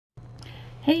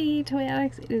Hey Toy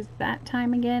Addicts, it is that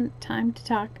time again. Time to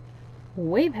talk,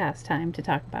 way past time to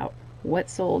talk about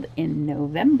what sold in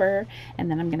November,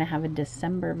 and then I'm going to have a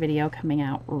December video coming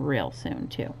out real soon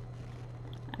too.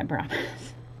 I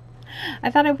promise.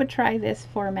 I thought I would try this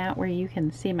format where you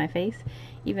can see my face,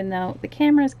 even though the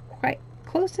camera is quite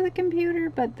close to the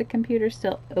computer, but the computer's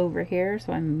still over here,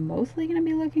 so I'm mostly going to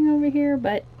be looking over here,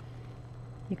 but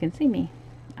you can see me.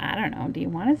 I don't know, do you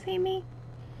want to see me?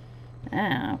 I don't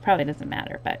know, probably doesn't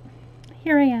matter, but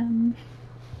here I am.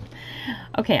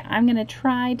 Okay, I'm going to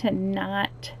try to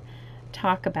not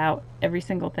talk about every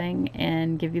single thing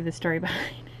and give you the story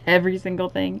behind every single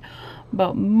thing,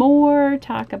 but more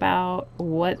talk about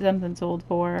what something sold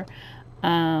for.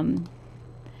 And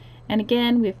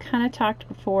again, we've kind of talked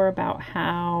before about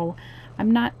how I'm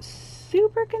not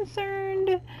super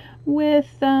concerned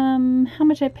with how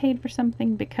much I paid for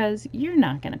something because you're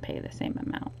not going to pay the same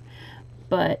amount.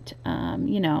 But,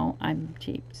 you know, I'm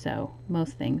cheap, so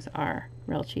most things are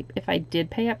real cheap. If I did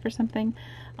pay up for something,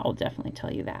 I'll definitely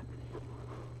tell you that.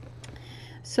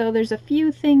 So there's a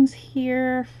few things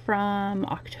here from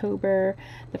October.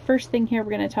 The first thing here we're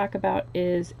going to talk about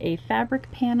is a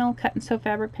fabric panel, cut and sew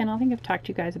fabric panel. I think I've talked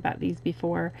to you guys about these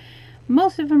before.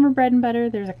 Most of them are bread and butter.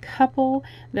 There's a couple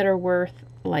that are worth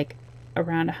like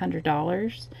around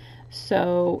 $100.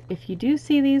 So if you do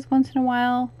see these once in a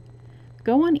while,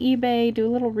 go on eBay, do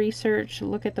a little research,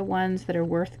 look at the ones that are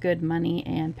worth good money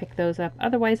and pick those up.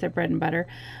 Otherwise, they're bread and butter.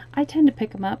 I tend to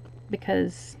pick them up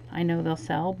because I know they'll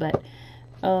sell, but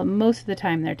most of the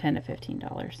time they're $10 to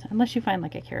 $15, unless you find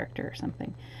like a character or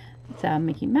something. It's a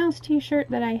Mickey Mouse t-shirt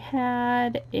that I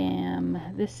had, and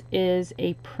this is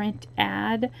a print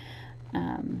ad.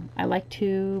 I like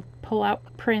to pull out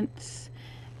prints,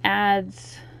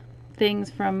 ads, things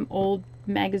from old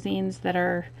magazines that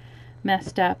are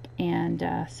messed up and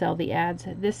sell the ads.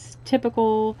 This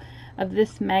typical of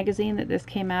this magazine that this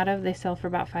came out of, they sell for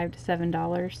about $5 to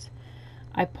 $7.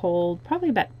 I pulled probably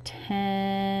about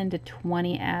 10 to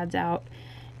 20 ads out,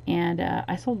 and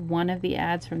I sold one of the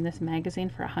ads from this magazine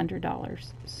for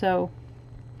 $100. So,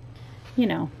 you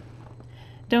know,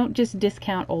 don't just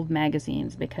discount old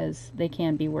magazines because they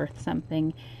can be worth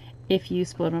something if you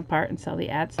split them apart and sell the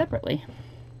ads separately.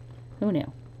 Who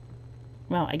knew?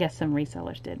 Well, I guess some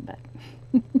resellers did, but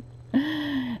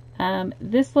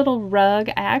this little rug,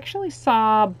 I actually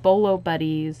saw Bolo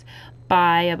Buddies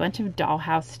buy a bunch of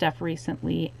dollhouse stuff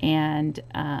recently, and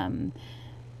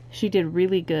she did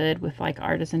really good with like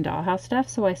artisan dollhouse stuff.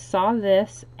 So I saw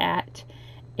this at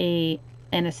an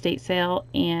estate sale,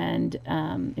 and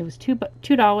it was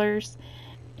 $2,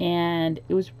 and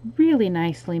it was really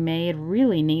nicely made,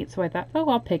 really neat. So I thought, oh,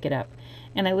 I'll pick it up.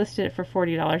 And I listed it for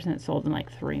 $40 and it sold in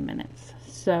like 3 minutes.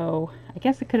 So I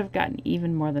guess I could have gotten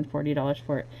even more than $40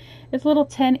 for it. It's a little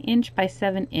 10" by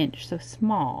 7", so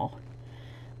small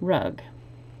rug.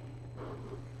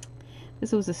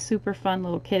 This was a super fun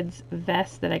little kid's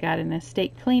vest that I got in a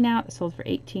estate clean out. It sold for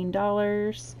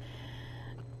 $18.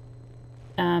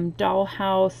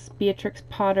 Dollhouse Beatrix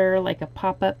Potter, like a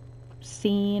pop-up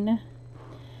scene.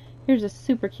 Here's a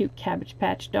super cute Cabbage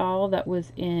Patch doll that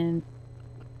was in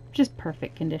just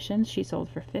perfect conditions. She sold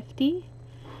for $50.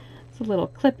 It's a little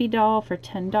Clippy doll for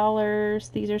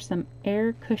 $10. These are some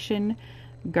air cushion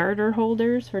garter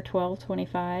holders for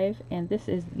 $12.25, and this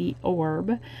is the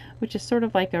Orb, which is sort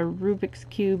of like a Rubik's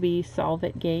Cube solve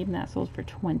it game. That sold for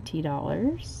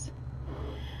 $20.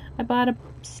 I bought a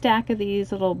stack of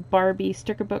these little Barbie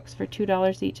sticker books for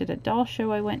 $2 each at a doll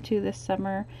show I went to this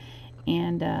summer,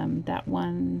 and that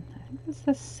one, I think this is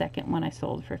the second one I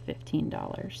sold for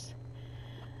 $15.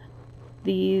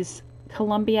 These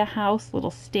Columbia House little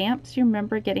stamps, you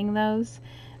remember getting those?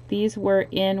 These were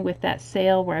in with that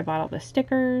sale where I bought all the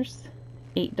stickers,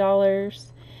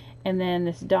 $8. And then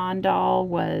this Dawn doll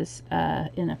was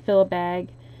in a fill bag,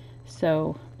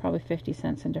 so probably 50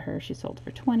 cents into her. She sold for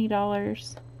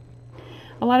 $20.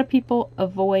 A lot of people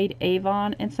avoid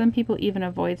Avon, and some people even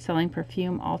avoid selling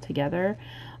perfume altogether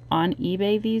on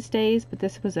eBay these days, but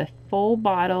this was a full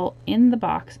bottle in the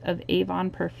box of Avon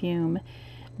perfume.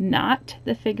 Not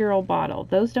the figural bottle.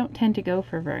 Those don't tend to go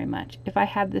for very much. If I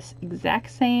had this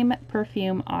exact same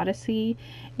perfume Odyssey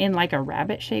in like a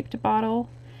rabbit-shaped bottle,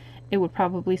 it would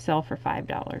probably sell for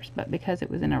 $5. But because it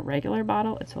was in a regular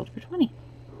bottle, it sold for $20.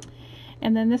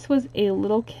 And then this was a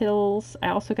Little Kills. I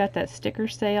also got that sticker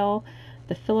sale,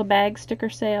 the Fill-A-Bag sticker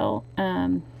sale.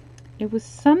 It was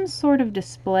some sort of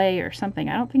display or something.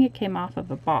 I don't think it came off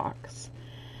of a box.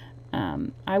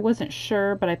 I wasn't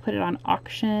sure, but I put it on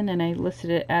auction and I listed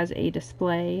it as a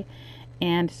display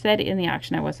and said in the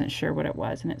auction I wasn't sure what it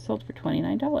was, and it sold for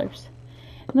 $29.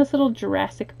 This little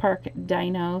Jurassic Park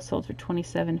dino sold for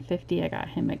 $27.50. I got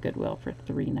him at Goodwill for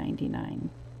 $3.99.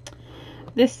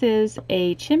 This is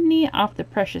a chimney off the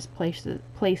Precious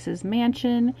Places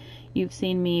mansion. You've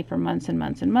seen me for months and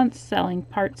months and months selling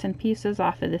parts and pieces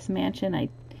off of this mansion. I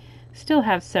still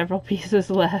have several pieces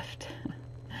left.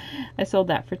 I sold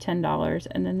that for $10.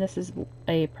 And then this is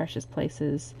a Precious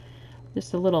Places,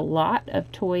 just a little lot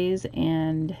of toys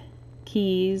and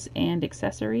keys and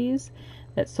accessories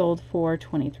that sold for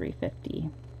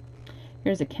 $23.50.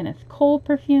 Here's a Kenneth Cole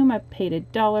perfume I paid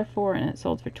 $1 for, and it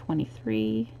sold for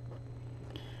 $23.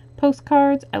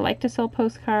 Postcards. I like to sell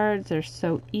postcards. They're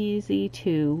so easy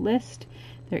to list.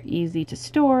 They're easy to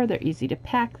store. They're easy to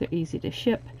pack. They're easy to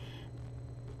ship.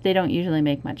 They don't usually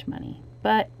make much money,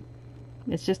 but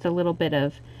it's just a little bit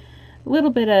of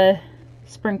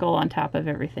sprinkle on top of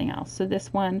everything else. So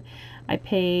this one I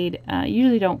paid,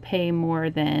 usually don't pay more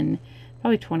than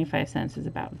probably 25 cents is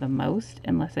about the most,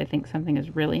 unless I think something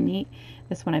is really neat.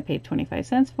 This one I paid 25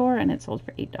 cents for, and it sold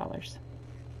for $8.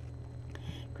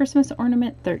 Christmas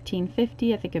ornament,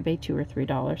 $13.50. I think I paid $2 or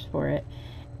 $3 for it.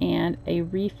 And a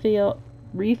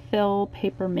refill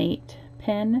paper mate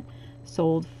pen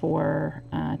sold for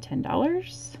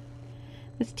 $10.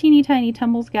 This teeny tiny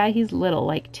Tumbles guy, he's little,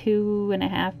 like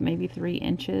 2.5, maybe 3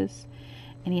 inches.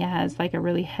 And he has like a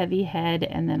really heavy head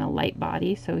and then a light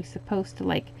body. So he's supposed to,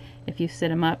 like, if you sit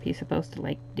him up, he's supposed to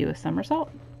like do a somersault.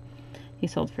 He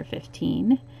sold for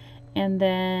 $15. And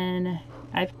then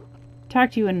I've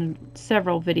talked to you in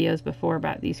several videos before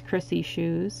about these Chrissy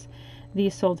shoes.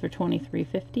 These sold for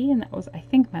 $23.50, and that was, I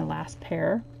think, my last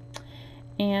pair.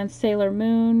 And Sailor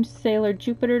Moon, Sailor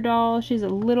Jupiter doll. She's a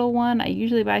little one. I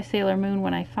usually buy Sailor Moon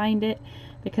when I find it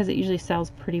because it usually sells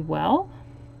pretty well.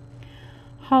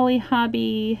 Holly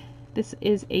Hobby. This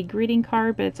is a greeting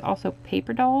card, but it's also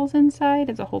paper dolls inside.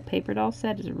 It's a whole paper doll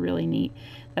set. It's really neat.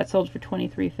 That sold for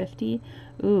 $23.50.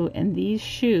 Ooh, and these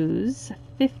shoes,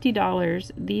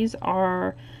 $50. These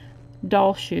are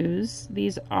doll shoes.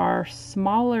 These are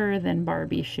smaller than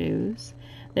Barbie shoes.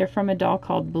 They're from a doll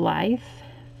called Blythe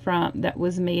that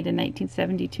was made in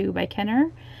 1972 by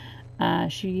Kenner.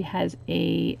 She has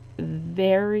a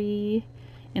very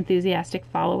enthusiastic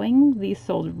following. These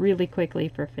sold really quickly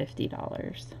for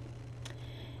 $50.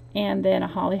 And then a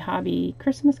Holly Hobby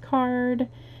Christmas card.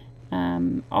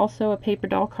 Also a paper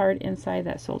doll card inside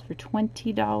that sold for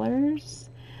 $20.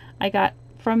 I got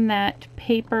from that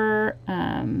paper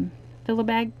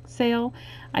fill-a-bag sale,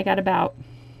 I got about,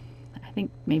 I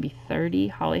think maybe 30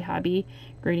 Holly Hobby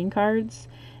greeting cards.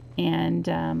 And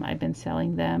I've been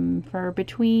selling them for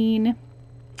between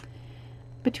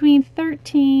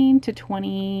 $13 to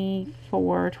 $24,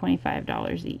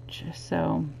 $25 each.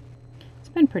 So it's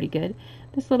been pretty good.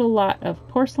 This little lot of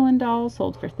porcelain dolls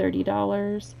sold for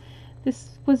 $30. This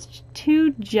was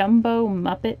 2 jumbo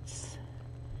Muppets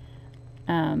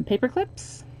paper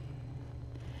clips.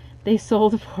 They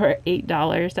sold for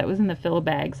 $8. That was in the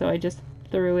fill-a-bag, so I just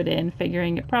threw it in,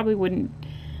 figuring it probably wouldn't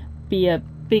be a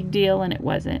big deal, and it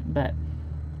wasn't, but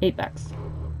 $8.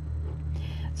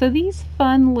 So these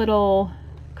fun little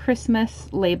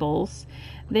Christmas labels,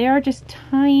 they are just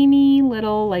tiny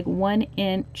little, like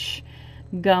 1-inch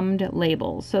gummed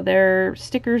labels. So they're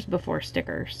stickers before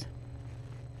stickers.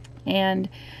 And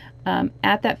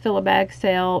at that fill-a-bag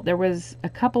sale, there was a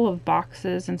couple of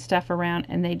boxes and stuff around,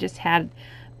 and they just had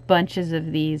bunches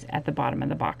of these at the bottom of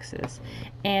the boxes.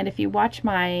 And if you watch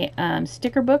my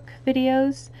sticker book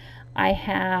videos, I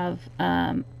have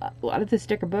a lot of the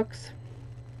sticker books.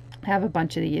 I have a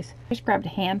bunch of these. I just grabbed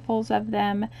handfuls of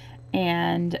them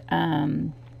and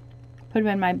put them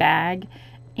in my bag,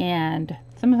 and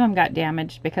some of them got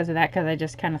damaged because of that, because I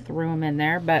just kind of threw them in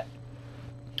there. But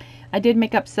I did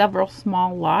make up several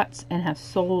small lots and have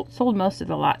sold most of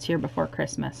the lots here before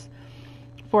Christmas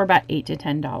for about $8 to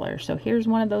 $10. So here's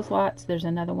one of those lots. There's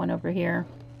another one over here.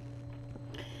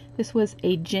 This was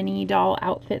a Ginny doll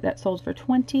outfit that sold for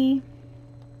 $20.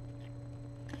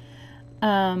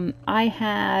 I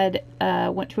had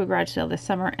went to a garage sale this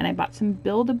summer, and I bought some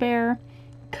Build-A-Bear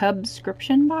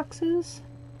Cubscription boxes.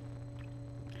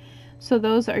 So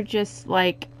those are just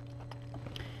like,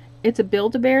 it's a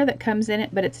Build-A-Bear that comes in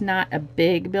it, but it's not a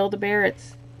big Build-A-Bear.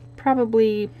 It's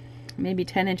probably maybe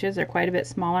 10 inches or quite a bit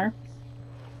smaller.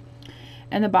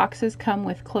 And the boxes come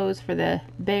with clothes for the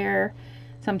bear,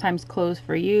 sometimes clothes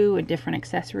for you, and different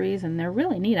accessories, and they're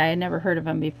really neat. I had never heard of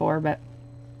them before, but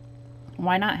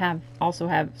why not also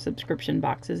have subscription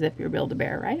boxes if you're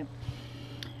Build-A-Bear, right?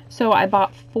 So I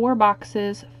bought 4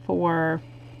 boxes for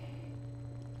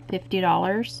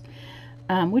 $50,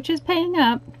 which is paying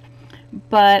up,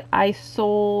 but I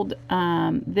sold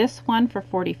this one for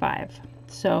 $45.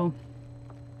 So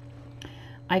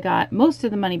I got most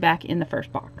of the money back in the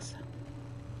first box.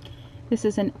 This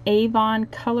is an Avon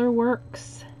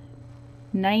Colorworks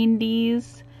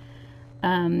 90s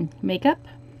makeup.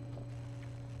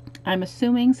 I'm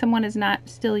assuming someone is not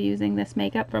still using this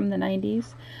makeup from the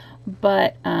 90s,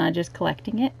 but just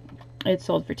collecting it. It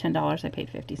sold for $10. I paid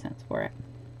 50 cents for it.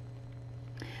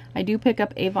 I do pick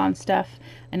up Avon stuff.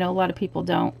 I know a lot of people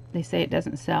don't. They say it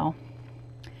doesn't sell.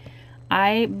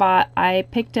 I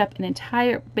picked up an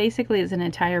entire, basically it's an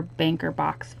entire banker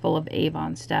box full of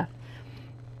Avon stuff.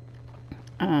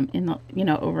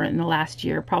 Over in the last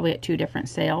year, probably at 2 different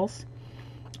sales.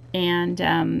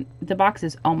 And the box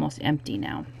is almost empty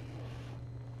now.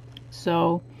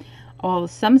 So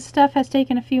some stuff has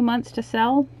taken a few months to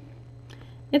sell.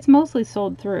 It's mostly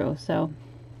sold through, so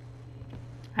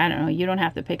I don't know. You don't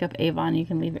have to pick up Avon. You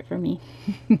can leave it for me.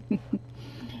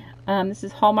 This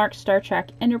is Hallmark Star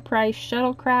Trek Enterprise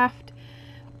Shuttlecraft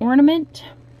ornament.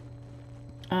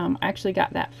 I actually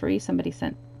got that free. Somebody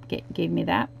gave me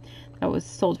that. That was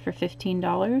sold for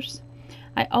 $15.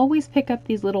 I always pick up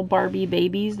these little Barbie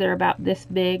babies. They're about this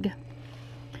big.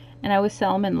 And I always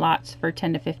sell them in lots for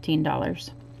 $10 to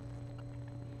 $15.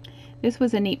 This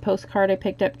was a neat postcard. I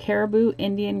picked up Caribou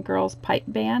Indian Girls Pipe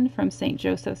Band from St.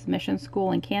 Joseph's Mission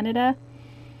School in Canada.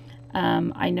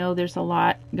 I know there's a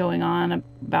lot going on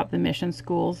about the mission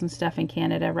schools and stuff in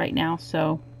Canada right now,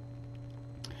 so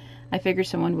I figured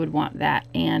someone would want that,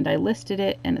 and I listed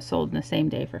it, and it sold in the same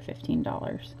day for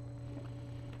 $15.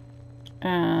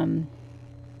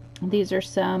 These are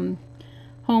some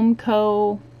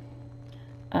Homeco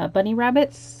bunny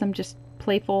rabbits, some just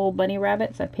playful bunny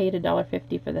rabbits. I paid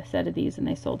 $1.50 for the set of these, and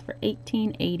they sold for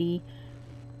 $18.80,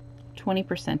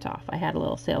 20% off. I had a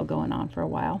little sale going on for a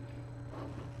while.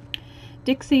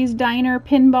 Dixie's Diner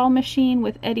pinball machine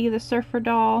with Eddie the Surfer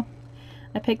doll.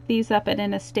 I picked these up at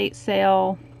an estate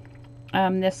sale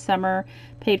this summer.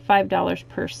 Paid $5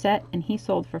 per set, and he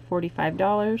sold for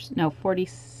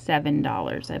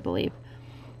 $47, I believe.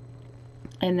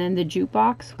 And then the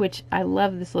jukebox, which I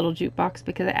love this little jukebox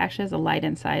because it actually has a light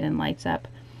inside and lights up.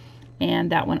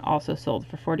 And that one also sold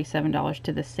for $47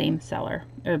 to the same seller,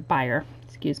 or buyer,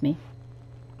 excuse me.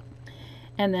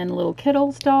 And then Little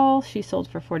Kittles doll, she sold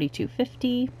for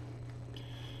 $42.50.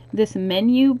 This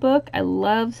menu book, I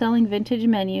love selling vintage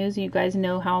menus. You guys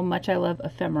know how much I love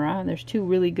ephemera. There's 2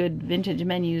 really good vintage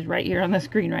menus right here on the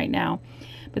screen right now.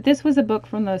 But this was a book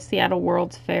from the Seattle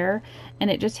World's Fair,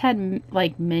 and it just had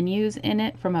like menus in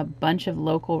it from a bunch of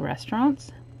local restaurants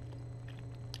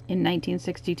in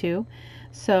 1962.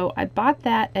 So I bought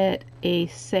that at a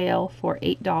sale for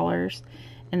 $8,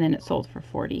 and then it sold for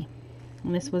 $40.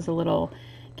 And this was a little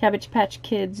Cabbage Patch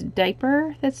Kids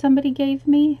diaper that somebody gave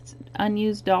me. It's an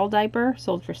unused doll diaper,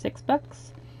 sold for $6.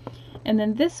 And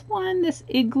then this one, this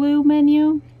igloo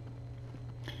menu,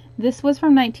 this was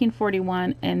from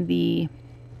 1941, and the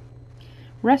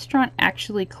restaurant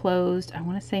actually closed, I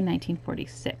want to say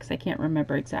 1946. I can't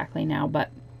remember exactly now, but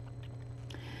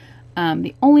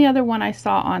the only other one I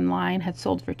saw online had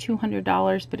sold for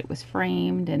 $200, but it was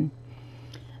framed, and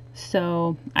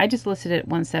so I just listed it at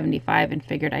 $175 and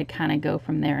figured I'd kind of go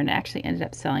from there, and it actually ended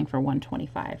up selling for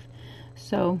 $125.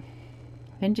 So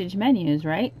vintage menus,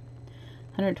 right?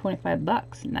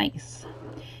 $125, nice.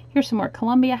 Here's some more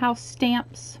Columbia House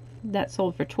stamps that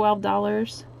sold for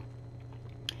 $12.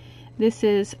 This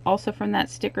is also from that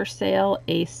sticker sale,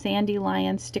 a Sandy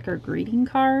Lion sticker greeting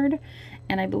card,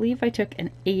 and I believe I took an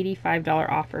 $85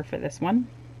 offer for this one.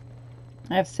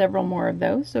 I have several more of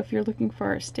those, so if you're looking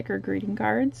for sticker greeting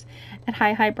cards at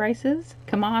high prices,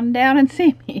 come on down and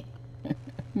see me.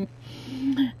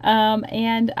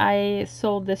 And I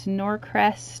sold this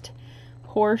Norcrest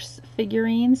horse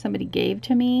figurine somebody gave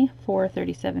to me for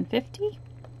 $37.50.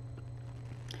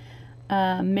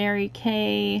 Mary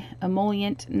Kay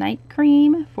emollient night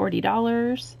cream,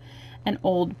 $40. An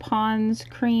old Pond's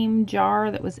cream jar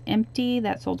that was empty,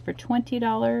 that sold for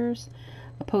 $20.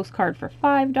 A postcard for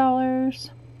 $5.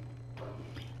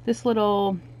 This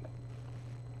little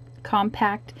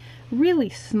compact, really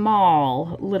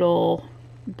small little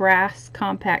brass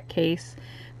compact case,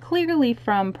 clearly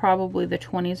from probably the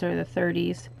 20s or the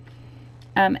 30s.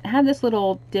 It had this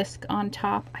little disc on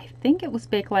top. I think it was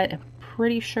Bakelite, I'm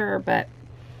pretty sure, but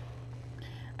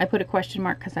I put a question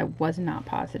mark because I was not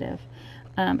positive.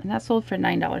 And that sold for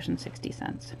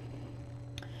 $9.60.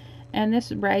 And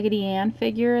this Raggedy Ann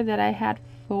figure that I had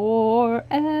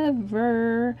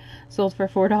forever sold for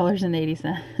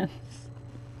 $4.80.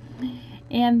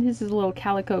 And this is a little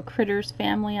Calico Critters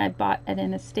family I bought at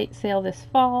an estate sale this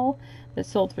fall that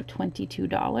sold for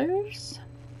 $22.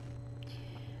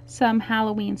 some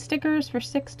Halloween stickers for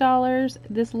 $6.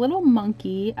 This little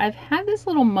monkey, I've had this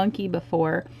little monkey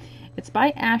before. It's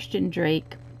by Ashton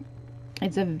Drake.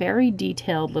 It's a very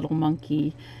detailed little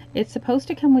monkey. It's supposed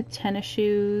to come with tennis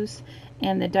shoes,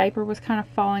 and the diaper was kind of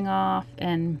falling off,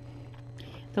 and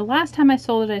the last time I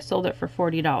sold it for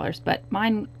 $40, but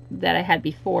mine that I had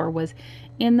before was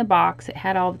in the box. It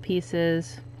had all the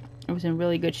pieces. It was in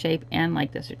really good shape, and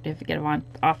like the certificate of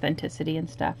authenticity and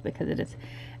stuff, because it is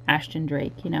Ashton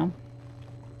Drake, you know.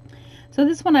 So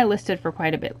this one I listed for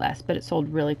quite a bit less, but it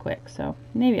sold really quick, so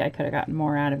maybe I could have gotten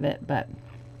more out of it, but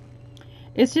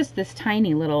it's just this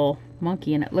tiny little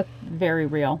monkey, and it looked very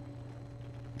real.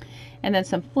 And then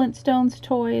some Flintstones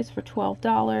toys for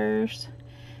 $12.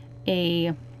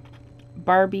 A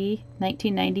Barbie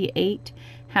 1998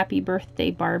 Happy Birthday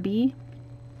Barbie.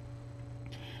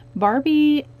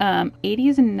 Barbie,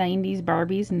 80s and 90s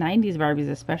Barbies, 90s Barbies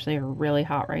especially, are really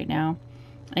hot right now.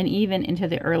 And even into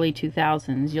the early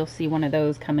 2000s, you'll see one of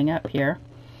those coming up here.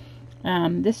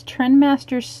 This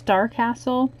Trendmaster Star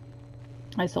Castle,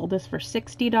 I sold this for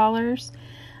 $60.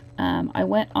 I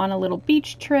went on a little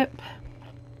beach trip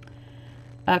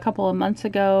a couple of months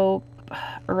ago,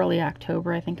 early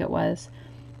October I think it was,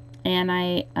 and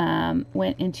I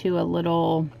went into a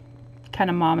little kind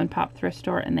of mom and pop thrift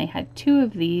store, and they had 2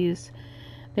 of these.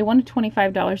 They wanted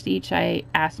 $25 each. I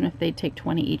asked them if they'd take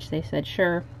 20 each. They said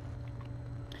sure.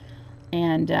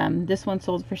 And this one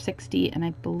sold for $60, and I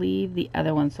believe the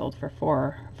other one sold for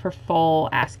 $4 for full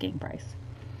asking price.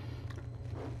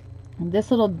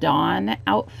 This little Dawn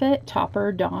outfit,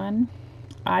 Topper Dawn,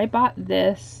 I bought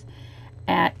this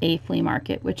at a flea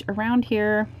market, which around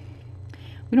here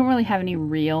we don't really have any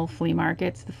real flea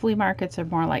markets. The flea markets are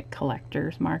more like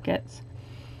collectors markets.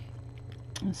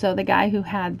 So the guy who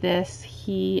had this,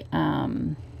 he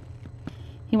wanted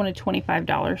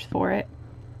 $25 for it,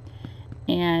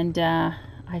 and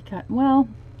I got, well,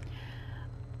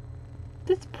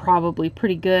 that's probably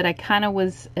pretty good. I kind of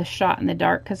was a shot in the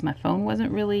dark because my phone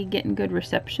wasn't really getting good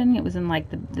reception. It was in like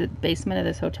the basement of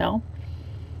this hotel.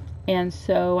 And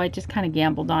so I just kind of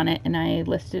gambled on it, and I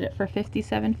listed it for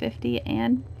 $57.50,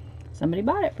 and somebody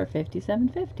bought it for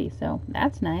 $57.50, so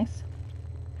that's nice.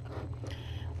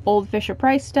 Old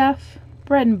Fisher-Price stuff,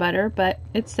 bread and butter, but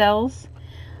it sells.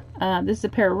 This is a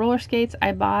pair of roller skates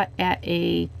I bought at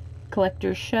a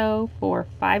collector's show for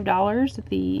 $5 at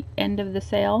the end of the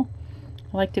sale.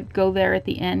 I like to go there at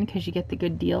the end because you get the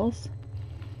good deals,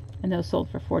 and those sold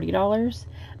for $40.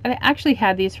 I actually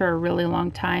had these for a really long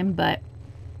time, but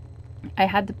I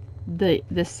had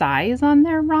the size on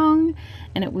there wrong,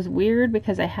 and it was weird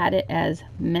because I had it as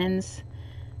men's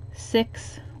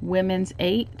 6, women's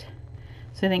 8.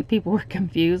 So I think people were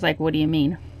confused, like, what do you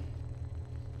mean?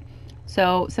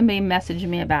 So somebody messaged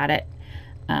me about it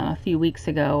a few weeks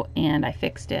ago, and I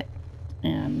fixed it,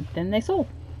 and then they sold.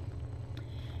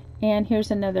 And here's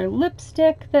another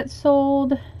lipstick that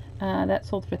sold. That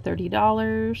sold for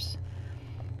 $30.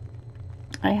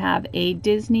 I have a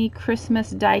Disney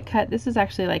Christmas die cut. This is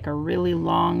actually like a really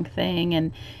long thing,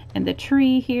 and the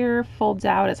tree here folds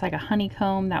out. It's like a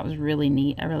honeycomb. That was really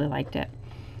neat. I really liked it.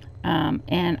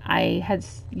 And I had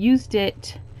used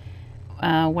it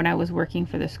when I was working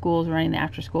for the schools running the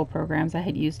after-school programs. I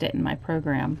had used it in my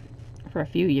program for a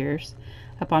few years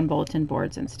up on bulletin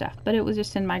boards and stuff, but it was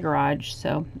just in my garage,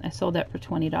 so I sold that for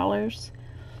 $20.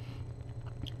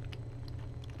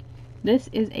 This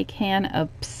is a can of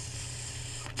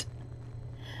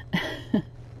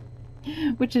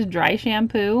which is dry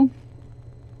shampoo.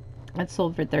 It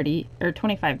sold for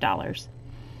 $25.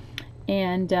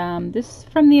 And this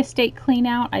from the estate clean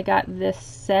out. I got this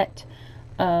set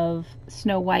of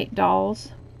Snow White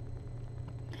dolls.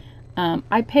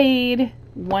 I paid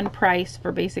one price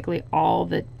for basically all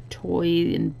the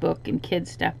toy and book and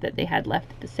kids stuff that they had left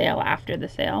at the sale after the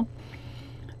sale,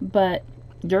 but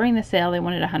during the sale they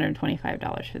wanted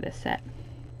 $125 for this set,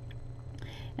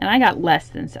 and I got less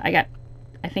than, I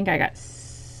think I got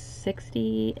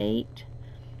 $68,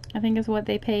 I think is what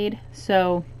they paid.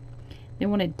 So they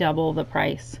wanted double the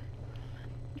price.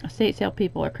 Estate sale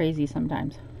people are crazy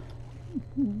sometimes.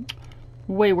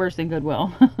 Way worse than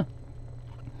Goodwill.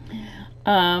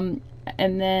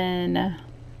 And then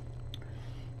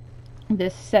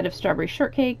this set of strawberry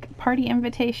shortcake party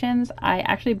invitations. I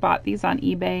actually bought these on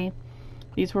eBay.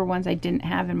 These were ones I didn't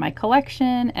have in my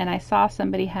collection, and I saw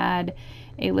somebody had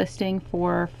a listing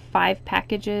for 5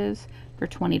 packages for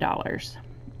 $20.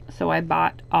 So I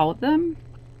bought all of them,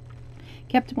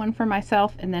 kept one for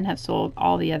myself, and then have sold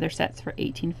all the other sets for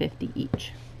 $18.50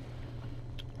 each.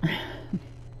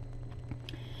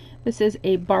 This is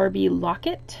a Barbie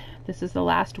locket. This is the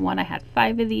last one. I had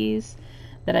 5 of these.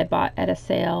 that I bought at a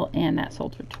sale, and that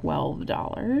sold for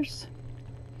 $12.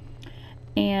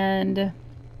 And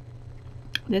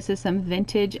this is some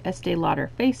vintage Estee Lauder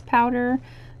face powder,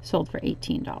 sold for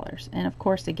 $18. And of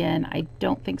course, again, I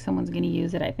don't think someone's going to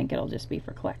use it. I think it'll just be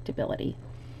for collectability.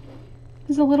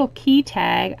 There's a little key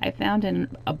tag I found in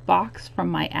a box from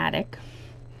my attic,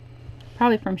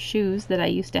 probably from shoes that I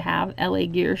used to have, LA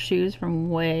Gear shoes from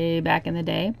way back in the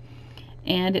day,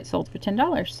 and it sold for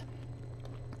 $10.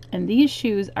 And these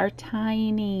shoes are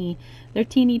tiny. They're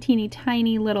teeny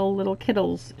tiny little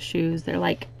kiddles shoes. They're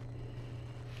like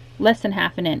less than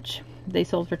half an inch. They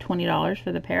sold for $20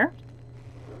 for the pair.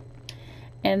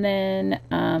 And then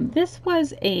this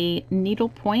was a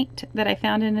needlepoint that I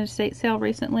found in an estate sale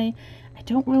recently. I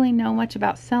don't really know much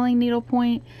about selling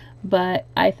needlepoint, but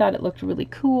I thought it looked really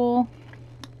cool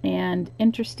and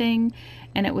interesting,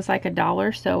 and it was like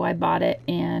 $1, so I bought it,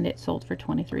 and it sold for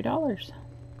 $23.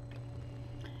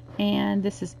 And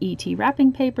this is ET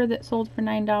wrapping paper that sold for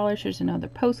 $9. There's another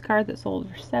postcard that sold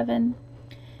for $7.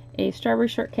 A strawberry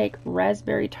shortcake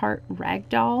raspberry tart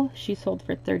ragdoll. She sold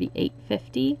for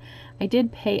 $38.50. I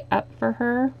did pay up for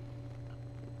her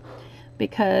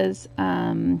because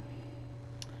I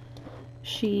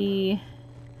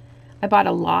bought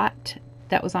a lot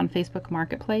that was on Facebook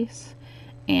Marketplace,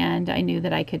 and I knew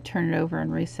that I could turn it over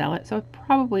and resell it, so I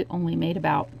probably only made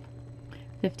about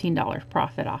 $15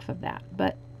 profit off of that.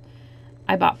 But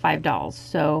I bought 5 dolls,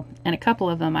 so, and a couple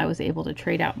of them I was able to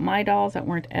trade out my dolls that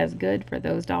weren't as good for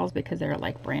those dolls because they're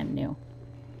like brand new.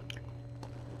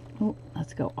 Oh,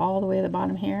 let's go all the way to the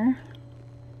bottom here.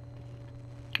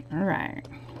 All right.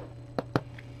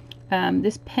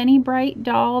 This Penny Bright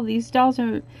doll, these dolls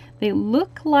they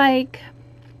look like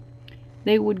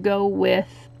they would go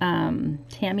with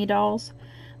Tammy dolls,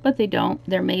 but they don't.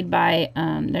 They're made by,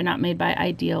 they're not made by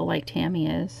Ideal like Tammy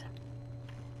is.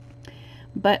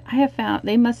 But I have found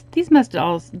these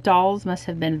dolls must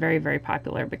have been very, very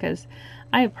popular, because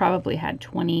I have probably had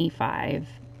 25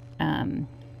 Penny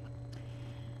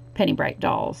Bright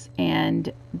dolls,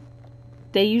 and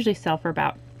they usually sell for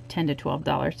about $10 to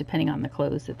 $12 depending on the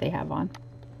clothes that they have on.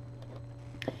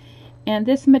 And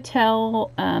this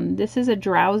Mattel, this is a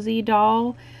Drowsy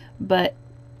doll, but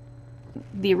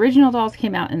the original dolls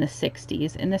came out in the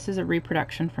 60s, and this is a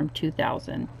reproduction from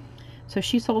 2000. So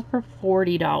she sold for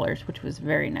 $40, which was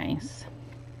very nice.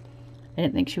 I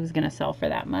didn't think she was going to sell for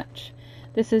that much.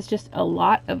 This is just a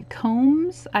lot of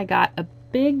combs. I got a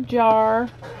big jar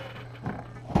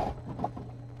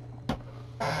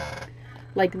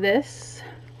like this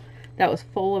that was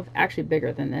full of, actually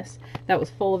bigger than this, that was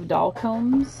full of doll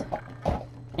combs.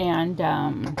 And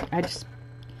I just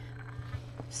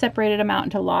separated them out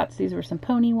into lots. These were some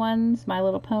pony ones, My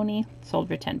Little Pony, sold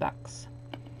for $10.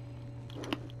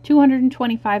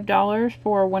 $225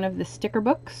 for one of the sticker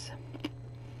books.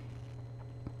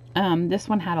 This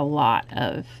one had a lot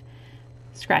of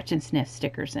scratch and sniff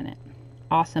stickers in it.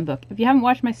 Awesome book. If you haven't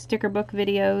watched my sticker book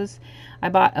videos, I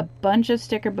bought a bunch of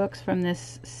sticker books from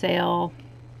this sale.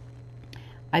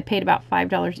 I paid about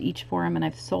 $5 each for them, and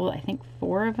I've sold, I think,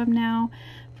 4 of them now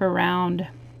for around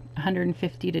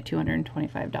 $150 to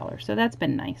 $225. So that's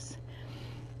been nice.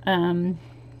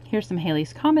 Here's some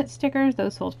Halley's Comet stickers.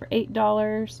 Those sold for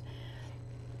 $8.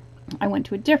 I went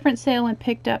to a different sale and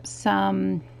picked up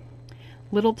some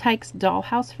Little Tykes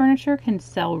dollhouse furniture. Can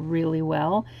sell really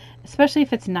well, especially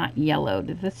if it's not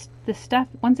yellowed. This stuff,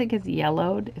 once it gets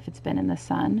yellowed, if it's been in the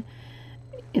sun,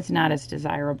 it's not as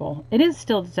desirable. It is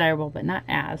still desirable, but not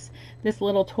as. This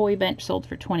little toy bench sold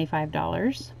for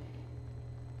 $25.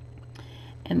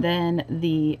 And then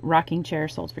the rocking chair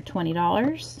sold for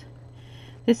 $20.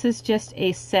 This is just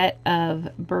a set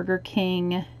of Burger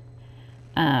King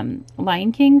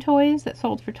Lion King toys that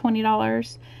sold for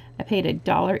 $20. I paid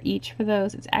 $1 each for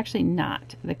those. It's actually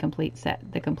not the complete set.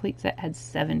 The complete set had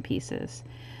 7 pieces.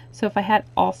 So if I had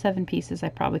all 7 pieces, I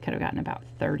probably could have gotten about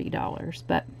 $30.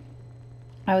 But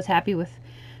I was happy with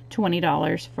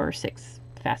 $20 for 6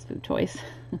 fast food toys.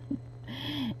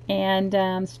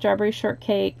 And Strawberry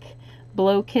Shortcake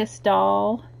Blow Kiss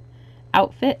doll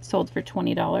outfit sold for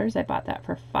 $20. I bought that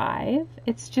for $5.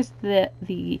 It's just the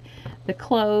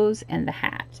clothes and the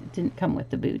hat. It didn't come with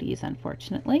the booties,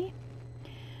 unfortunately.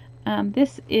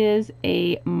 This is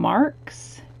a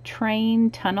Marks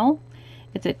train tunnel.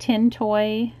 It's a tin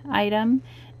toy item,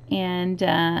 and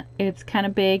it's kind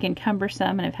of big and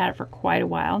cumbersome, and I've had it for quite a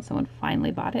while, and someone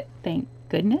finally bought it. Thank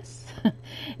goodness.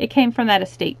 It came from that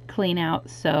estate clean out,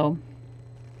 so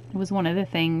it was one of the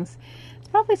things. It's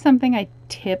probably something I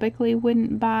typically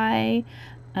wouldn't buy,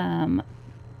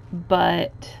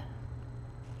 but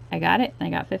I got it, and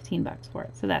I got $15 for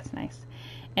it, so that's nice.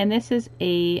 And this is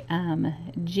a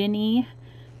Ginny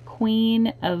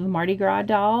Queen of Mardi Gras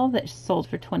doll that sold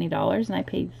for $20, and I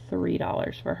paid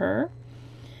 $3 for her.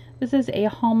 This is a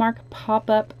Hallmark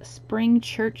pop-up spring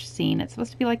church scene. It's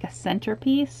supposed to be like a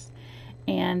centerpiece,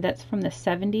 and that's from the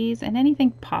 70s. And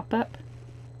anything pop-up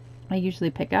I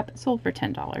usually pick up. It sold for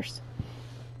 $10.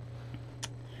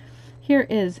 Here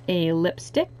is a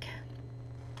lipstick.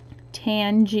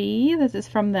 Tangy. This is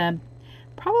from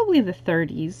probably the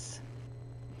 30s.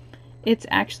 It's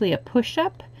actually a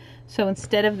push-up. So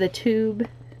instead of the tube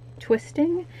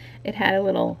twisting, it had a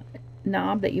little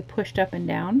knob that you pushed up and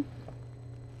down.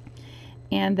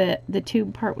 And the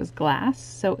tube part was glass,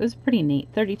 so it was pretty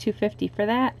neat. $32.50 for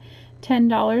that.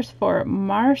 $10 for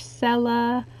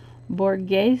Marcella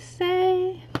Borghese.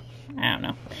 I don't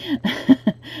know.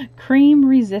 Cream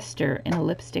resistor in a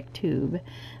lipstick tube.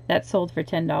 That sold for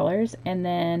 $10. And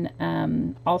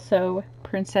then also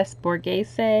Princess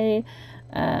Borghese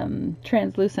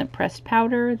translucent pressed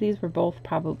powder. These were both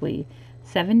probably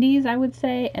 70s, I would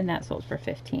say, and that sold for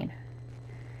 $15.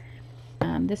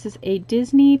 This is a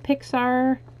Disney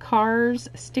Pixar Cars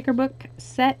sticker book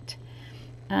set.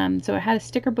 So it had a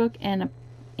sticker book and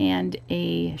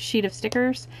a sheet of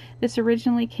stickers. This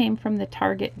originally came from the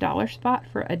Target dollar spot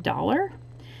for $1,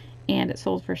 and it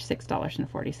sold for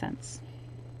 $6.40.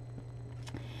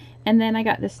 And then I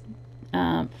got this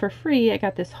for free. I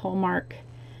got this Hallmark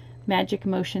Magic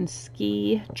Motion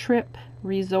Ski Trip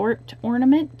Resort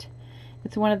ornament.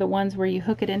 It's one of the ones where you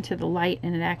hook it into the light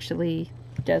and it actually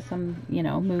does some,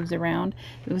 moves around.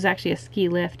 It was actually a ski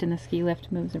lift, and the ski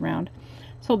lift moves around.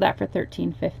 Sold that for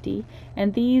 $13.50.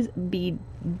 And these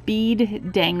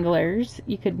bead danglers,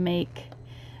 you could make,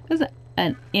 it was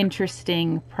an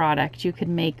interesting product. You could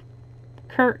make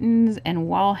curtains and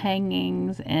wall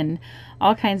hangings and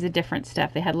all kinds of different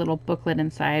stuff. They had a little booklet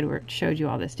inside where it showed you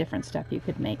all this different stuff you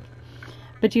could make.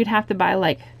 But you'd have to buy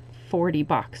like 40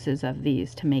 boxes of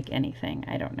these to make anything.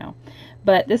 I don't know.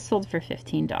 But this sold for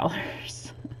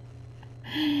 $15.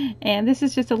 And this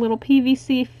is just a little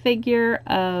PVC figure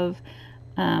of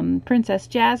Princess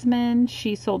Jasmine.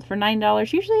 She sold for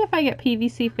 $9. Usually if I get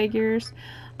PVC figures,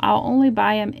 I'll only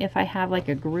buy them if I have like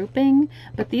a grouping.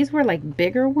 But these were like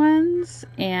bigger ones,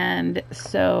 and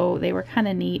so they were kind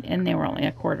of neat, and they were only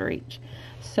 $1 each.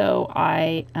 So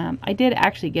I did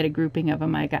actually get a grouping of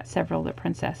them. I got several of the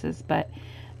princesses, but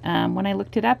when I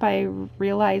looked it up, I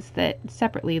realized that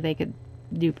separately they could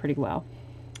do pretty well.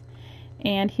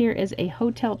 And here is a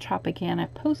Hotel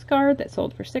Tropicana postcard that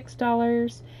sold for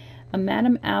 $6. A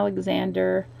Madame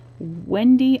Alexander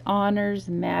Wendy Honors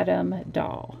Madame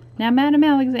doll. Now, Madame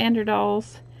Alexander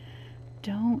dolls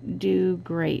don't do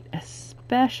great,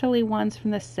 especially ones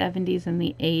from the 70s and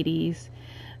the 80s.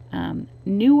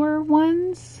 Newer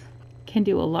ones can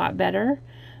do a lot better,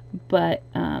 but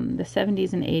the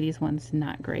 70s and 80s ones,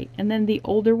 not great. And then the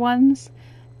older ones,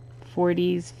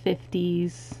 40s,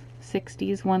 50s,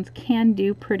 60s ones can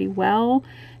do pretty well,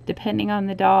 depending on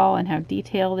the doll and how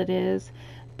detailed it is.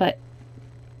 But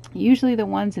usually the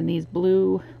ones in these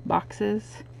blue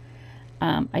boxes,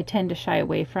 I tend to shy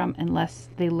away from unless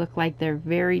they look like they're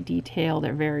very detailed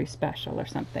or very special or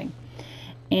something.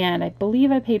 And I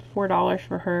believe I paid $4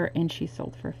 for her, and she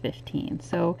sold for $15.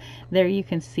 So there you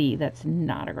can see that's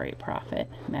not a great profit.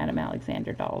 Madame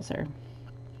Alexander dolls they're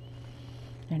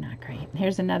not great.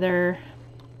 Here's another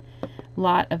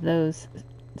lot of those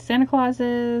Santa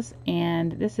Clauses,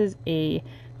 and this is a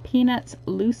Peanuts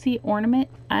Lucy ornament.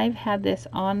 I've had this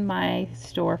on my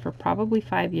store for probably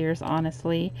 5 years,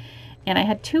 honestly, and I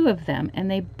had 2 of them, and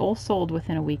they both sold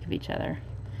within a week of each other.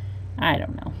 I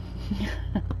don't know.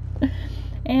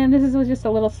 And this is just a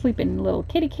little sleeping little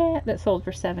kitty cat that sold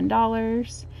for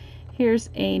 $7. Here's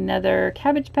another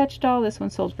Cabbage Patch doll. This one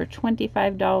sold for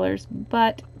 $25,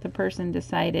 but the person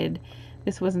decided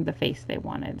this wasn't the face they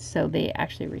wanted, so they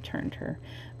actually returned her,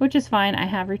 which is fine. I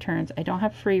have returns. I don't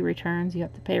have free returns. You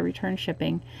have to pay return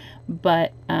shipping,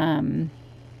 but I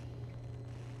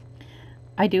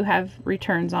do have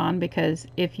returns on, because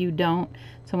if you don't,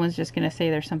 someone's just going to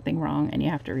say there's something wrong and you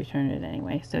have to return it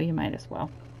anyway, so you might as well.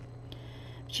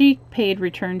 She paid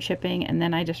return shipping, and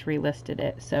then I just relisted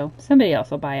it, so somebody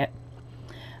else will buy it.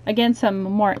 Again, some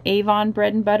more Avon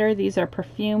bread and butter. These are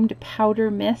perfumed powder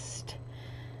mist.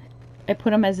 I put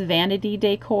them as vanity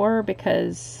decor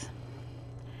because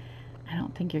I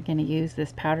don't think you're going to use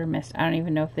this powder mist. I don't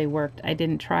even know if they worked. I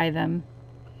didn't try them.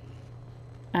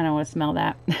 I don't want to smell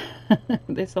that.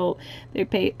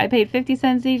 I paid 50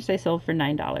 cents each. They sold for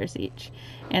 $9 each.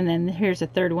 And then here's a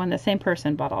third one. The same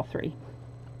person bought all 3.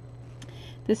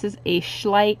 This is a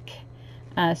Schleich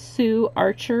Sue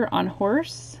Archer on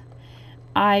horse.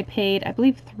 I paid, I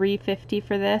believe, $3.50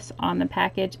 for this on the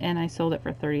package, and I sold it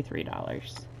for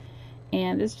 $33.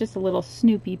 And it's just a little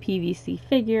Snoopy PVC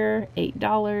figure,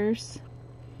 $8.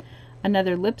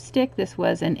 Another lipstick, this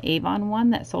was an Avon one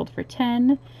that sold for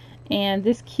 $10. And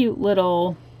this cute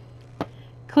little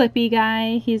clippy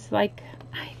guy, he's like,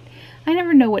 I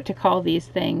never know what to call these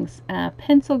things.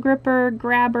 Pencil gripper,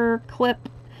 grabber, clip.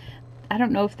 I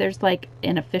don't know if there's like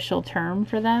an official term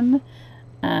for them,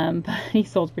 but he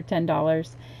sold for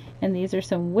 $10. And these are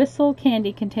some Whistle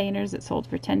candy containers that sold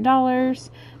for $10.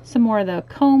 Some more of the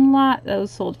comb lot,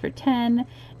 those sold for $10.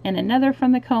 And another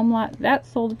from the comb lot, that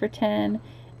sold for $10.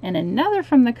 And another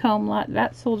from the comb lot,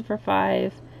 that sold for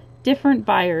 $5. Different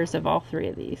buyers of all three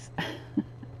of these.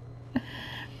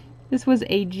 This was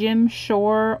a Jim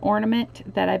Shore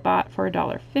ornament that I bought for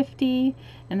 $1.50,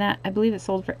 and that I believe it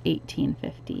sold for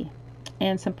 $18.50.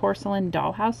 And some porcelain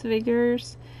dollhouse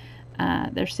figures.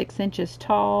 They're 6 inches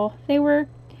tall.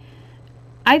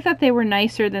 I thought they were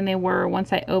nicer than they were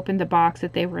once I opened the box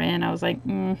that they were in. I was like,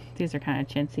 these are kind of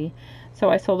chintzy.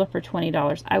 So I sold it for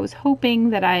 $20. I was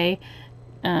hoping that I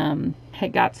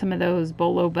had got some of those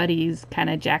Bolo Buddies kind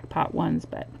of jackpot ones,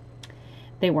 but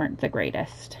they weren't the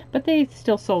greatest. But they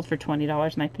still sold for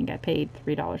 $20, and I think I paid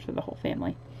 $3 for the whole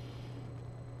family.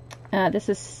 This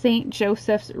is St.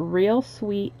 Joseph's Real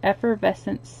Sweet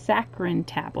Effervescent Saccharin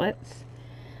Tablets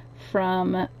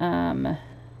from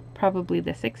probably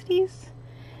the 60s.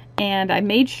 And I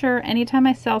made sure anytime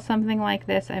I sell something like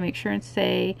this, I make sure and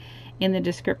say in the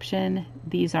description,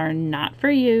 these are not for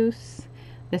use.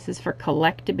 This is for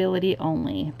collectability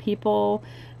only. People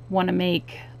want to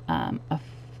make a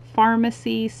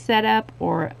pharmacy setup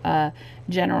or a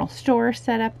general store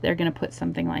setup. They're going to put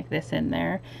something like this in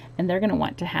there, and they're going to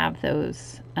want to have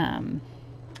those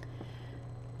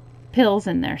pills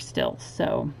in there still.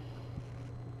 So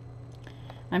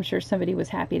I'm sure somebody was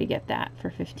happy to get that for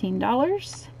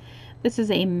 $15. This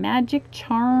is a Magic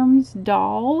Charms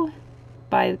doll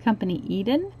by the company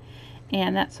Eden,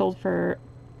 and that sold for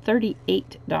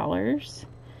 $38.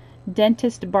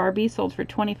 Dentist Barbie sold for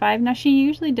 $25. Now she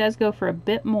usually does go for a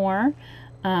bit more.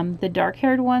 The dark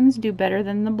haired ones do better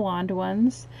than the blonde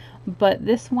ones, but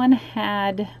this one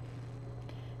had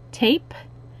tape.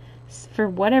 For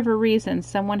whatever reason,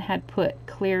 someone had put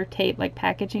clear tape, like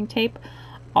packaging tape,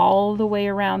 all the way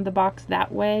around the box that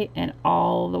way and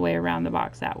all the way around the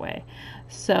box that way.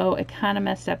 So it kind of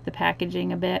messed up the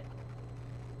packaging a bit.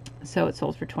 So it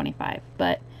sold for $25.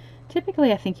 But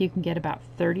typically I think you can get about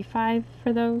 $35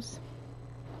 for those.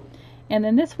 And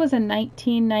then this was a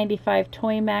 1995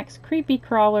 Toy Max Creepy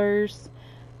Crawlers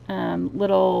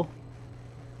little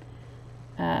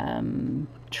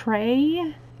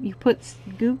tray. You put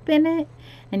goop in it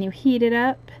and you heat it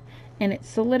up and it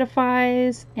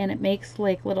solidifies and it makes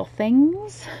like little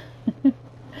things.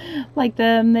 Like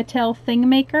the Mattel Thing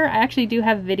Maker. I actually do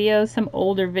have videos, some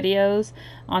older videos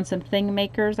on some thing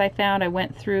makers I found. I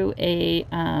went through a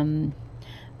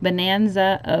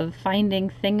bonanza of finding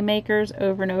thing makers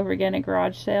over and over again at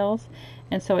garage sales,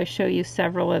 and so I show you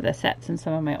several of the sets in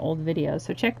some of my old videos,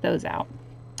 so check those out.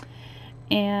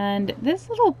 And this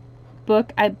little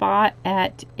book I bought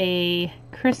at a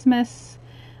Christmas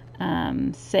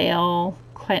sale,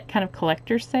 kind of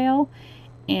collector sale,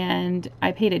 and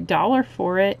I paid $1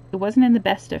 for it. It wasn't in the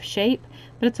best of shape,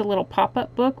 but it's a little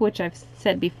pop-up book, which I've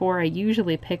said before I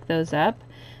usually pick those up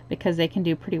because they can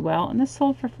do pretty well. And this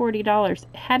sold for $40.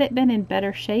 Had it been in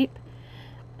better shape,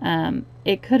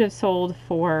 it could have sold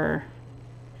for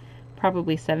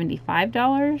probably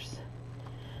 $75.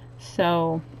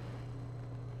 So,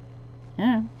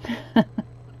 yeah,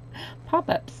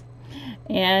 pop-ups.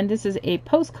 And this is a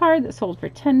postcard that sold for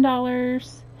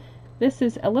 $10. This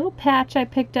is a little patch I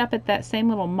picked up at that same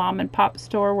little mom and pop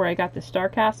store where I got the Star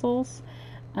Castles.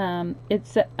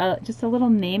 It's just a little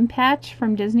name patch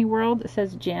from Disney World. It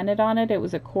says Janet on it. It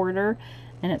was $1.25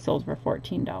 and it sold for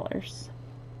 $14.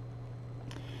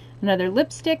 Another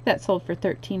lipstick that sold for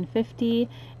 $13.50.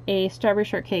 A Strawberry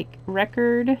Shortcake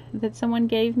record that someone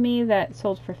gave me that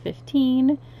sold for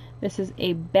 $15. This is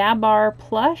a Babar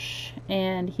plush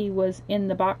and he was in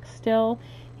the box still.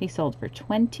 He sold for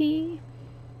 $20.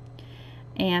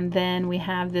 And then we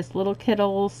have this Little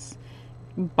Kittles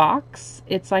box.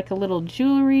 It's like a little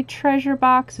jewelry treasure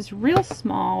box. It's real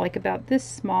small, like about this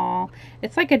small.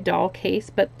 It's like a doll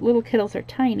case, but Little Kittles are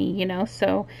tiny, you know,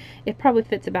 so it probably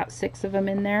fits about 6 of them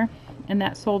in there. And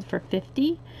that sold for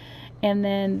 $50. And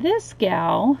then this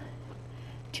gal,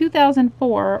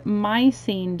 2004 My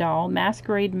Scene doll,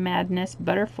 Masquerade Madness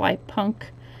Butterfly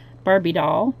Punk Barbie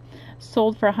doll,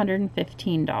 sold for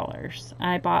 $115.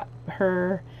 I bought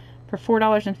her for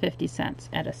 $4.50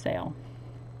 at a sale.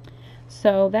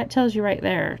 So that tells you right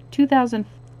there,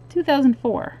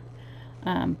 2004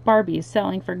 Barbies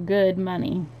selling for good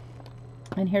money.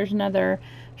 And here's another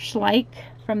Schleich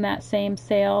from that same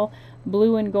sale,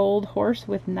 blue and gold horse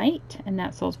with knight, and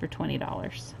that sold for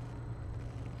 $20.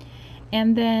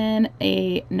 And then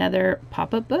another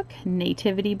pop-up book,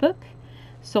 nativity book,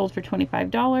 sold for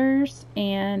 $25.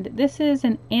 And this is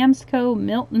an Amsco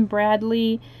Milton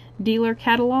Bradley dealer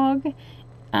catalog.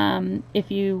 If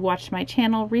you watched my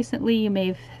channel recently, you may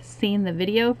have seen the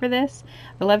video for this.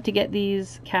 I love to get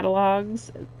these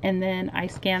catalogs and then I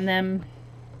scan them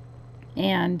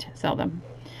and sell them.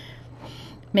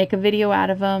 Make a video out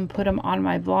of them, put them on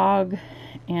my vlog,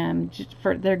 and just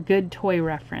for their good toy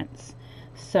reference.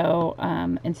 So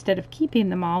instead of keeping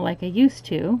them all like I used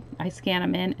to, I scan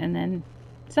them in and then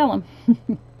sell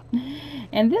them.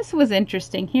 And this was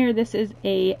interesting here. This is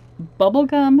a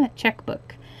bubblegum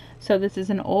checkbook. So this is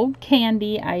an old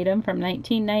candy item from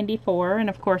 1994, and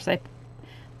of course I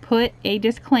put a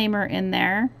disclaimer in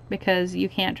there because you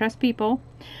can't trust people.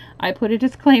 I put a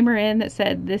disclaimer in that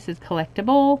said this is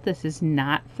collectible, this is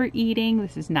not for eating,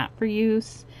 this is not for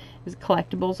use, it's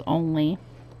collectibles only.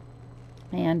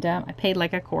 And I paid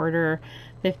like a quarter,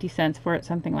 50 cents for it,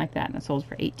 something like that, and it sold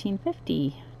for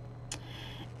 $18.50.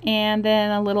 And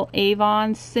then a little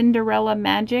Avon Cinderella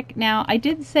Magic. Now, I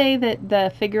did say that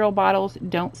the figural bottles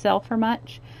don't sell for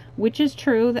much, which is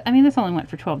true. I mean, this only went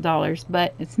for $12,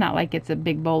 but it's not like it's a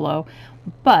big bolo.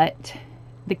 But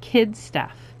the kids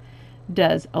stuff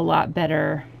does a lot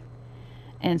better.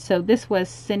 And so this was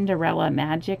Cinderella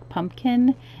Magic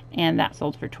Pumpkin, and that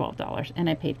sold for $12, and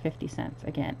I paid 50 cents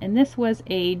again. And this was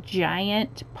a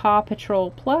giant Paw Patrol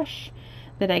plush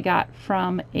that I got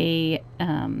from a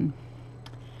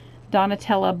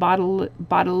Donatella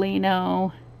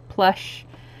Botolino plush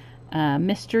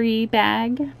mystery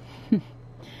bag.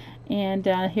 And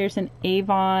here's an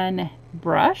Avon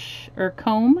brush or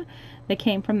comb that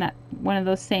came from that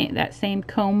same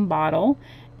comb bottle,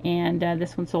 and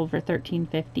this one sold for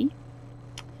 $13.50.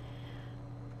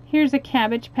 Here's a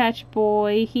Cabbage Patch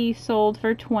Boy. He sold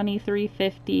for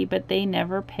 $23.50, but they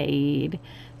never paid,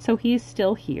 so he's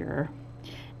still here.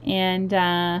 And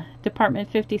Department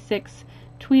 56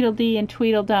 Tweedledee and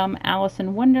Tweedledum Alice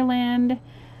in Wonderland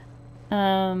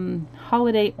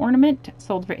holiday ornament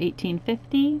sold for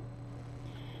 $18.50.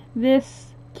 This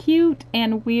cute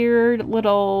and weird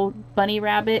little bunny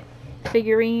rabbit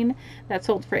figurine that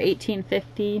sold for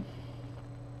 $18.50.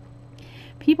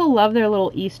 People love their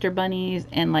little Easter bunnies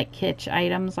and like kitsch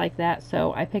items like that,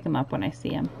 so I pick them up when I see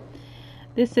them.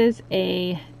 This is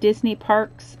a Disney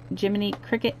Parks Jiminy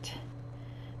Cricket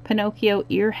Pinocchio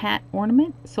ear hat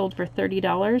ornament, sold for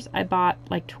 $30. I bought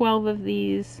like 12 of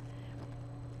these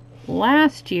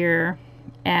last year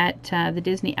at the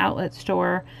Disney outlet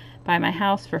store by my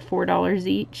house for $4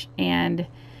 each, and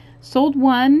sold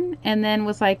one and then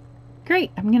was like,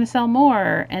 great, I'm gonna sell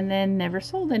more, and then never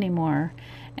sold anymore.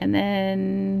 And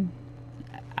then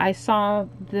I saw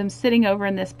them sitting over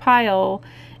in this pile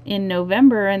in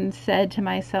November and said to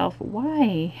myself,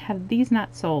 why have these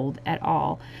not sold at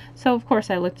all? So of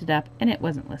course I looked it up and it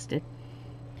wasn't listed.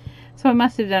 So I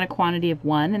must have done a quantity of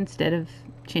 1 instead of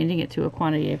changing it to a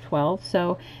quantity of 12.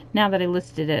 So now that I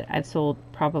listed it, I've sold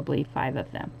probably 5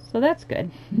 of them. So that's good.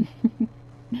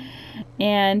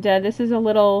 And this is a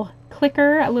little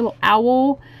clicker, a little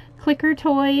owl clicker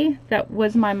toy that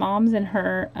was my mom's and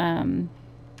her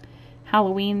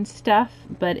Halloween stuff,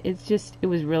 but it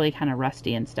was really kind of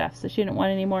rusty and stuff, so she didn't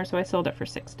want it anymore, so I sold it for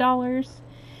 $6.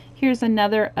 Here's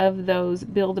another of those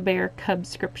Build-A-Bear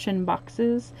Cubscription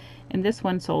boxes, and this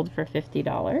one sold for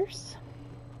 $50.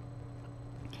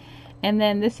 And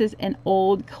then this is an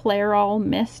old Clairol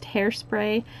Mist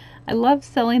hairspray. I love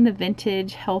selling the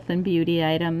vintage health and beauty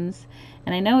items,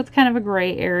 and I know it's kind of a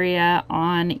gray area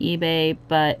on eBay,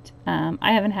 but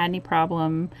I haven't had any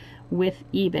problem with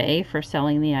eBay for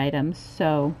selling the items,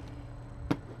 so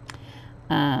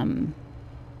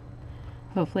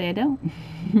hopefully I don't.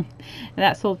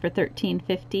 That sold for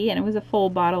 $13.50, and it was a full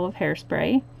bottle of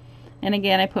hairspray. And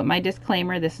again, I put my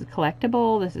disclaimer, this is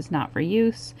collectible, this is not for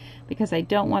use, because I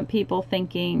don't want people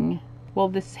thinking, well,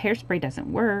 this hairspray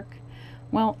doesn't work.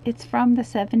 Well, it's from the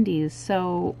 70s,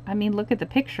 so, I mean, look at the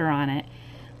picture on it.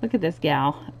 Look at this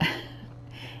gal.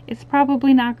 It's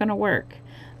probably not going to work,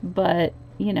 but,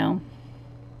 you know,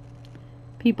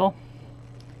 people.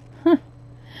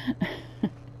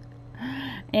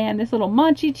 And this little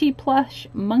Monchi plush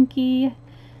monkey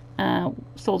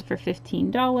sold for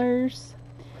 $15.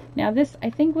 Now this, I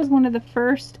think, was one of the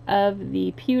first of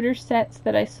the pewter sets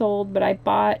that I sold, but I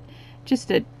bought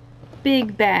just a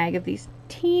big bag of these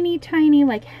teeny tiny,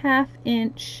 like 1/2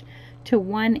 inch to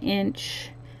 1 inch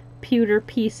pewter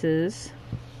pieces.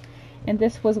 And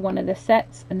this was one of the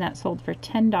sets, and that sold for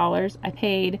 $10. I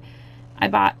paid, I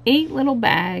bought 8 little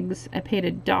bags. I paid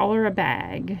 $1 a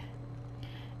bag.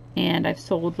 And I've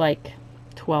sold like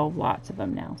 12 lots of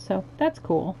them now. So that's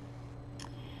cool.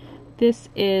 This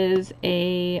is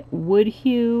a Wood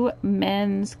Hue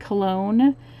men's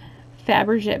cologne,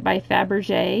 Fabergé by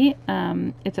Fabergé.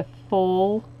 It's a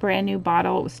full brand new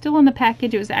bottle. It was still in the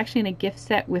package. It was actually in a gift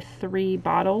set with 3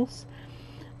 bottles.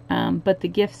 But the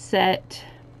gift set,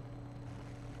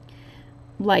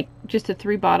 like just the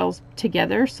 3 bottles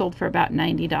together, sold for about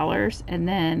 $90. And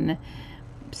then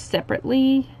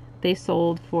separately, they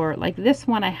sold for, like this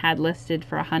one I had listed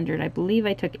for $100. I believe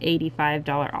I took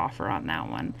 $85 offer on that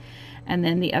one. And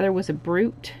then the other was a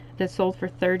Brute that sold for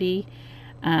 $30.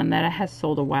 That I has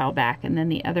sold a while back. And then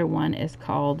the other one is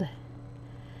called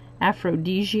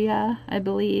Aphrodisia, I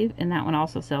believe, and that one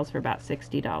also sells for about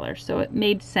 $60. So it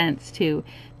made sense to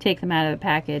take them out of the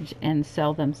package and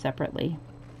sell them separately.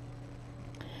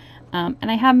 And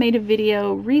I have made a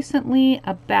video recently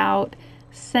about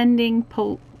sending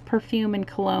perfume and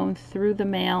cologne through the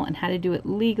mail and how to do it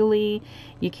legally.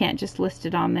 You can't just list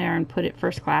it on there and put it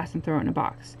first class and throw it in a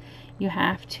box. You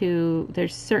have to,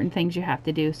 there's certain things you have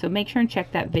to do. So make sure and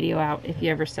check that video out if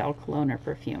you ever sell cologne or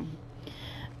perfume.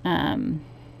 And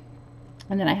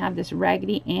then I have this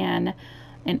Raggedy Ann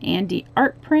and Andy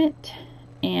art print.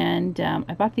 And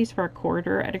I bought these for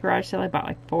 $1 at a garage sale. I bought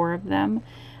like 4 of them.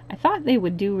 I thought they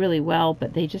would do really well,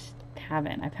 but they just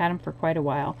haven't. I've had them for quite a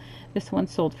while. This one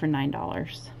sold for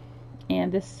 $9.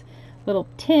 And this little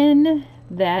tin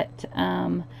that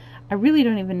I really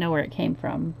don't even know where it came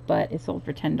from, but it sold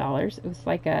for $10. It was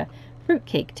like a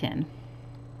fruitcake tin.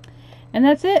 And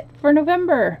that's it for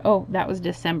November. Oh, that was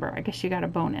December. I guess you got a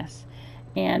bonus.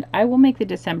 And I will make the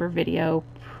December video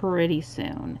pretty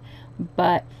soon.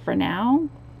 But for now,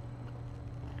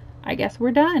 I guess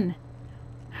we're done.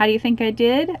 How do you think I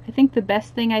did? I think the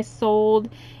best thing I sold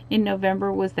in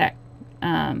November was that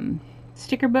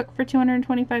sticker book for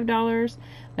 $225.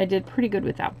 I did pretty good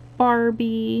with that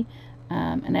Barbie.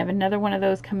 And I have another one of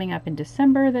those coming up in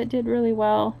December that did really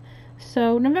well.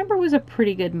 So November was a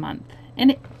pretty good month.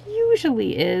 And it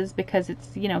usually is because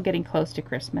it's, you know, getting close to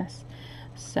Christmas.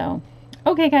 So,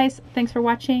 okay guys, thanks for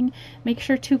watching. Make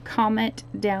sure to comment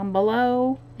down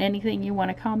below. Anything you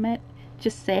want to comment,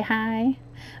 just say hi.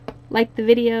 Like the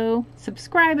video.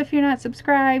 Subscribe if you're not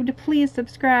subscribed. Please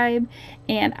subscribe.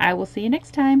 And I will see you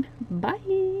next time.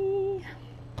 Bye.